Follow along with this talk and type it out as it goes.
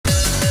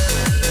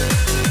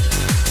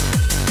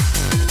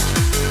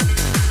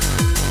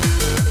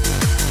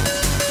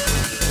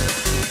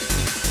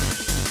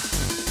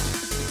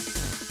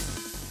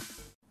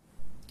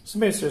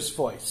Mr's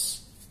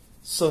voice.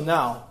 So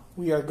now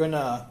we are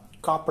gonna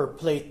copper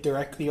plate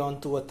directly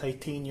onto a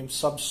titanium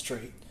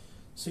substrate.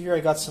 So here I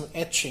got some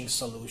etching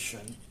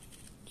solution.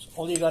 So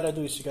all you gotta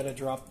do is you gotta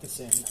drop this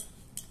in.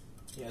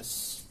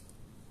 Yes.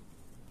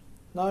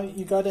 Now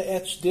you gotta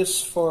etch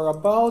this for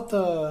about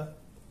a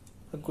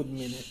good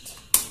minute.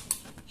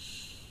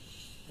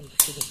 I'm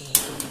sure it doesn't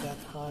have to be that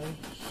high.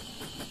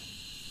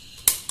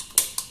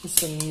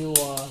 This is a new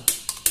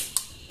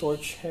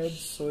torch head,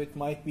 so it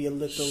might be a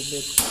little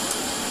bit.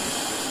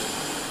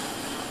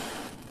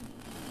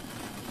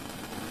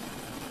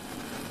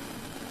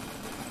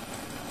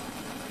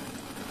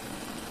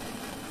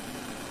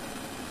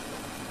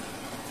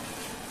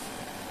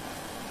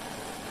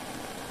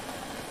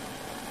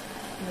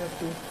 You have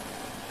to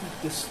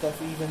heat this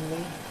stuff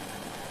evenly.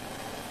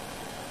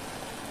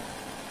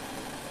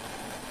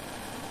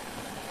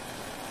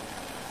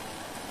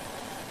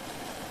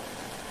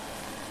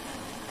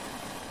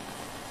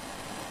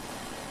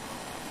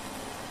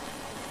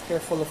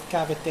 Careful of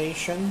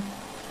cavitation.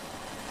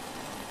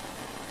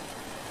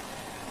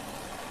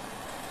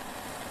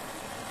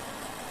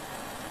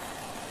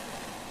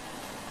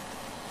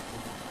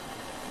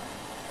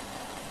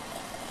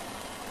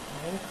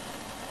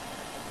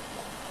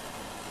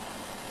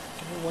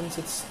 Once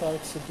it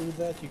starts to do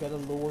that, you gotta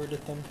lower the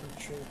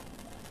temperature.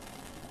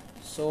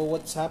 So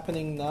what's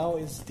happening now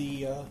is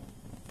the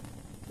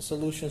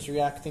solution is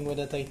reacting with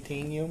the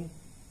titanium.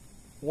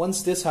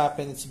 Once this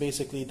happens, it's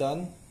basically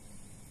done.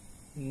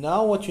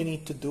 Now what you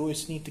need to do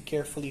is need to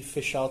carefully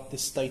fish out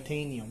this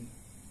titanium.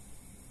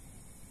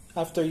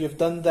 After you've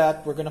done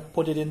that, we're gonna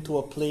put it into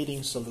a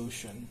plating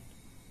solution.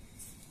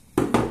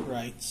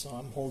 Right, so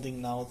I'm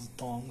holding now the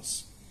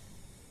tongs.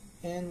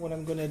 And what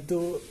I'm gonna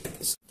do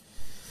is,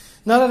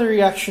 now that the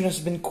reaction has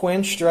been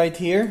quenched right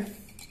here,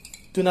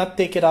 do not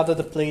take it out of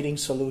the plating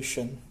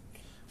solution.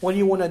 What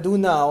you want to do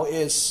now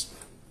is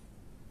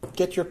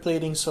get your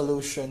plating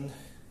solution,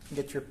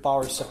 get your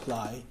power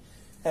supply,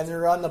 and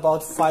run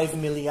about 5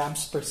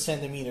 milliamps per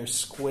centimeter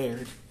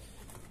squared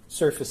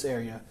surface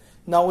area.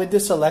 Now with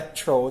this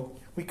electrode,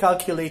 we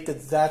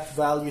calculated that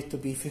value to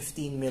be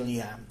 15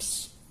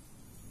 milliamps.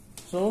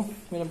 So I'm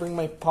going to bring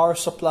my power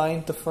supply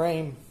into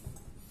frame.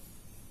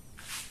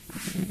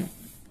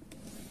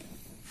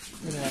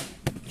 I'm going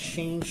to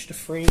change the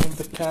frame of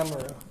the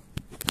camera.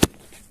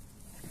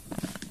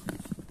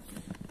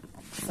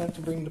 Time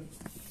to bring the...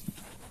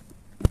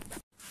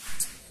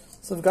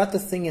 So I've got the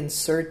thing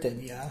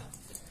inserted, yeah.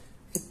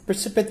 It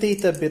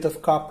precipitates a bit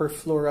of copper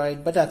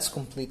fluoride, but that's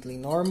completely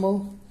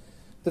normal.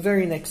 The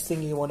very next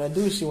thing you want to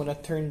do is you want to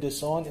turn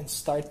this on and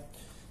start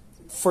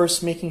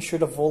first making sure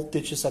the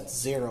voltage is at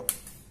 0.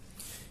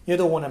 You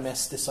don't want to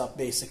mess this up,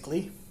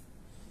 basically.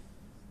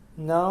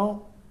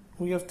 Now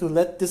we have to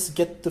let this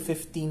get to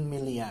 15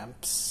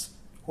 milliamps.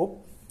 Oh,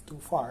 too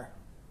far.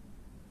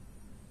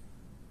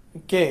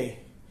 Okay.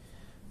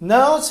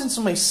 Now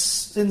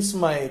since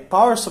my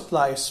power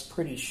supply is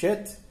pretty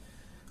shit,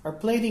 our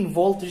plating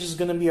voltage is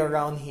going to be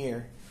around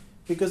here,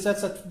 because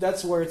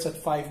that's where it's at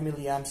 5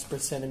 milliamps per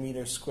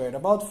centimeter squared,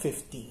 about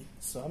 15.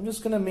 So I'm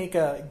just going to make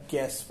a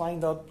guess,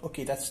 find out.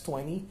 Okay, that's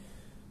 20.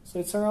 So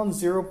it's around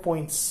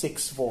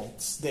 0.6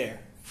 volts there.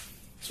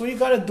 So what you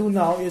got to do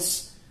now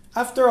is,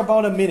 after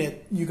about a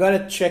minute, you got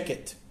to check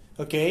it.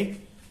 Okay?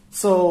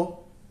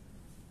 So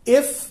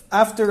if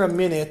after a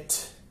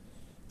minute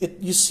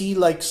you see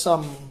like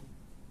some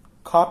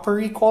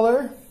coppery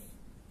color,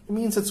 it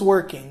means it's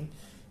working.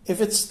 If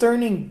it's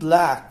turning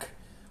black,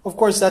 of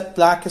course that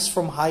black is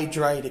from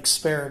hydride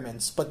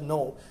experiments, but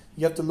no,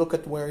 you have to look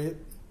at where,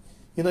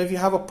 you know, if you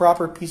have a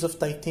proper piece of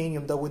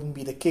titanium, that wouldn't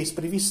be the case.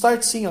 But if you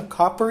start seeing a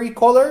coppery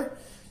color,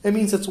 it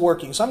means it's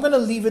working. So I'm going to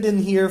leave it in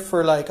here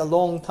for like a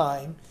long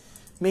time.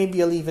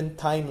 Maybe I'll even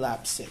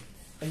time-lapse it,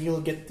 and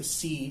you'll get to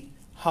see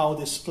how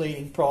this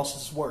plating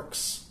process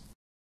works.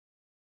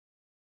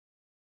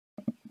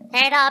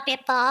 Hello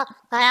people,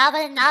 I have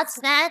an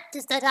announcement.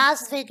 This is the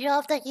last video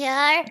of the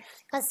year.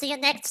 I'll see you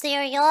next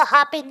year.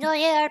 Happy New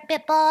Year,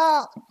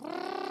 people!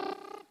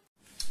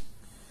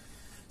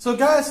 So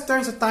guys, it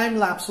turns out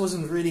time-lapse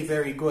wasn't really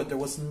very good. There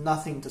was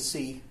nothing to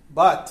see.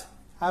 But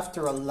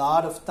after a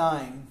lot of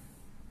time,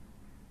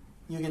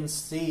 you can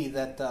see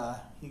that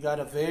you got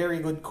a very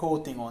good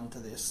coating onto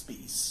this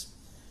piece.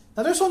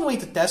 Now there's one way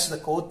to test the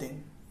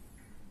coating.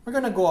 We're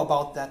going to go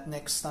about that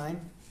next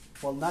time.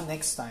 Well, not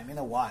next time, in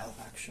a while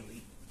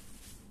actually.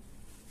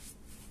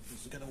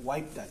 Just going to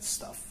wipe that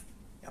stuff.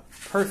 Yep,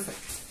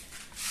 perfect.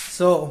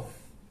 So,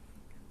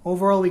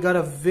 overall we got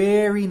a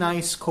very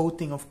nice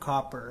coating of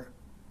copper.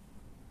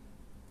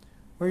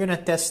 We're going to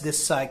test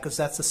this side because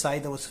that's the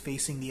side that was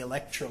facing the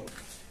electrode.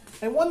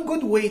 And one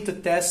good way to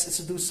test is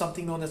to do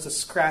something known as a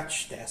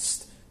scratch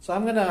test. So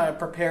I'm going to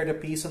prepare the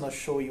piece and I'll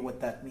show you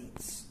what that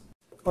means.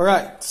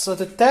 Alright, so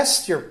to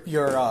test your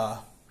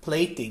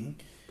plating,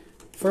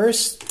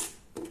 first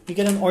you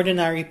get an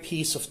ordinary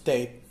piece of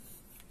tape.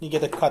 You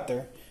get a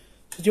cutter.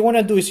 So what you want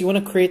to do is you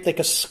want to create like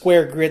a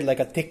square grid, like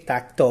a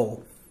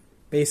tic-tac-toe.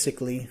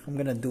 Basically, I'm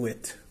going to do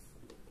it.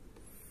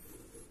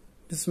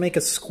 Just make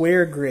a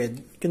square grid.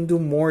 You can do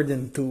more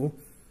than 2.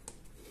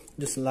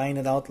 Just line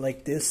it out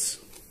like this.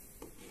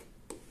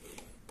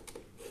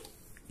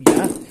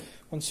 Yeah,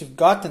 once you've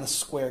gotten a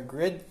square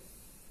grid,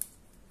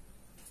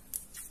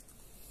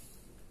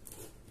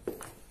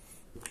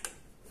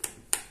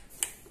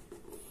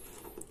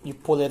 you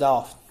pull it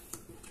off.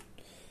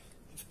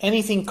 If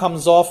anything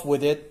comes off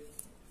with it,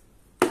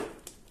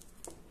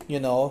 you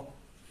know,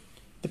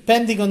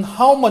 depending on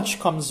how much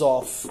comes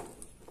off,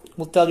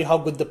 will tell you how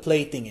good the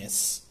plating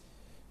is.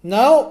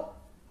 Now,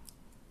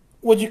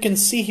 what you can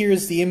see here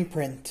is the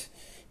imprint.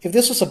 If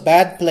this was a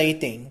bad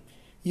plating,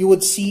 you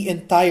would see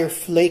entire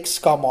flakes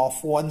come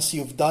off once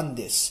you've done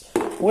this.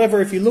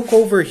 However, if you look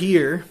over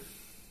here,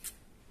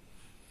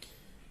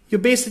 you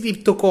basically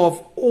took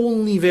off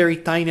only very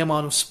tiny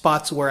amount of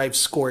spots where I've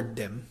scored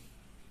them.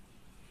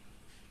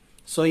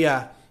 So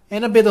yeah,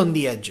 and a bit on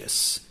the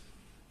edges.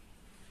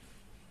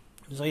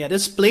 So yeah,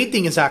 this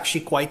plating is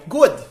actually quite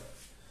good.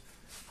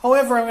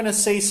 However, I'm going to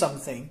say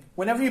something.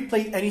 Whenever you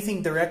plate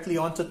anything directly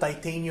onto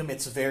titanium,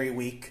 it's very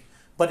weak.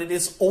 But it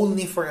is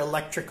only for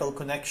electrical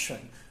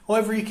connection.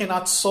 However, you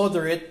cannot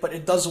solder it, but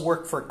it does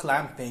work for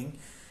clamping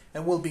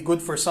and will be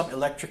good for some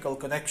electrical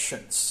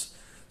connections.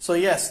 So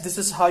yes, this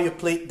is how you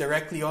plate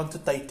directly onto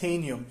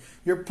titanium.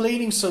 Your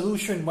plating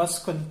solution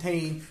must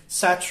contain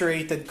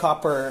saturated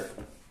copper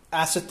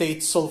acetate,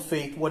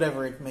 sulfate,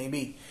 whatever it may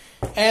be.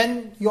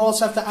 And you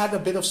also have to add a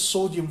bit of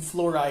sodium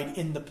fluoride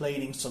in the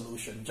plating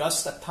solution,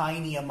 just a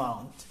tiny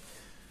amount,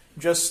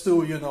 just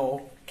to, you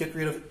know, get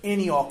rid of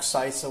any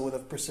oxides that would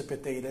have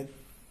precipitated.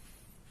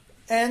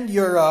 And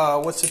your,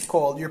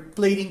 your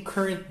plating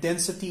current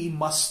density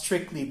must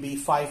strictly be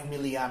 5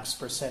 milliamps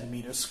per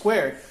centimeter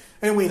squared.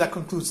 Anyway, that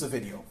concludes the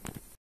video.